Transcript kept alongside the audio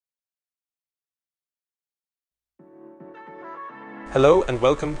Hello and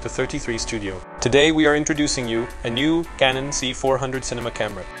welcome to 33 Studio. Today we are introducing you a new Canon C400 cinema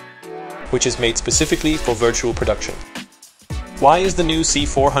camera, which is made specifically for virtual production. Why is the new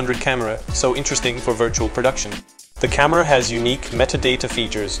C400 camera so interesting for virtual production? The camera has unique metadata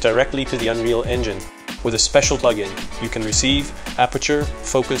features directly to the Unreal Engine. With a special plugin, you can receive aperture,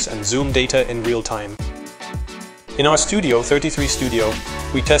 focus and zoom data in real time. In our studio, 33 Studio,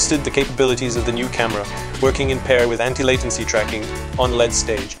 we tested the capabilities of the new camera, working in pair with anti-latency tracking on LED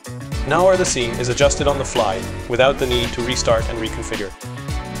stage. Now the scene is adjusted on the fly, without the need to restart and reconfigure.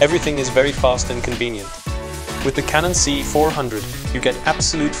 Everything is very fast and convenient. With the Canon C400, you get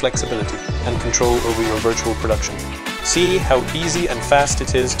absolute flexibility and control over your virtual production. See how easy and fast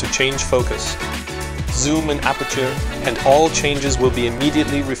it is to change focus, zoom and aperture, and all changes will be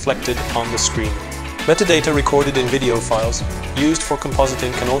immediately reflected on the screen. Metadata recorded in video files used for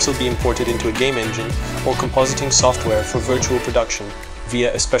compositing can also be imported into a game engine or compositing software for virtual production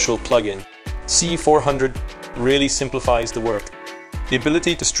via a special plugin. C400 really simplifies the work. The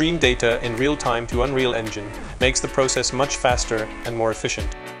ability to stream data in real time to Unreal Engine makes the process much faster and more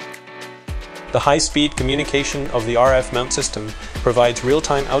efficient. The high-speed communication of the RF mount system provides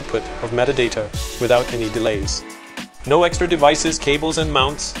real-time output of metadata without any delays. No extra devices, cables and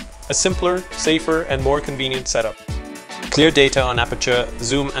mounts. A simpler, safer and more convenient setup. Clear data on aperture,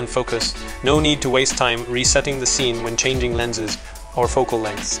 zoom and focus. No need to waste time resetting the scene when changing lenses or focal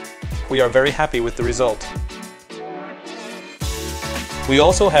lengths. We are very happy with the result. We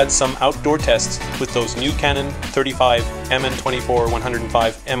also had some outdoor tests with those new Canon 35 MN24-105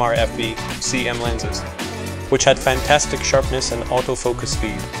 MRFB CM lenses, which had fantastic sharpness and autofocus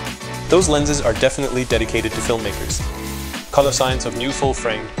speed. Those lenses are definitely dedicated to filmmakers. Color science of new full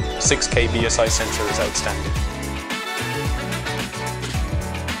frame 6K BSI sensor is outstanding.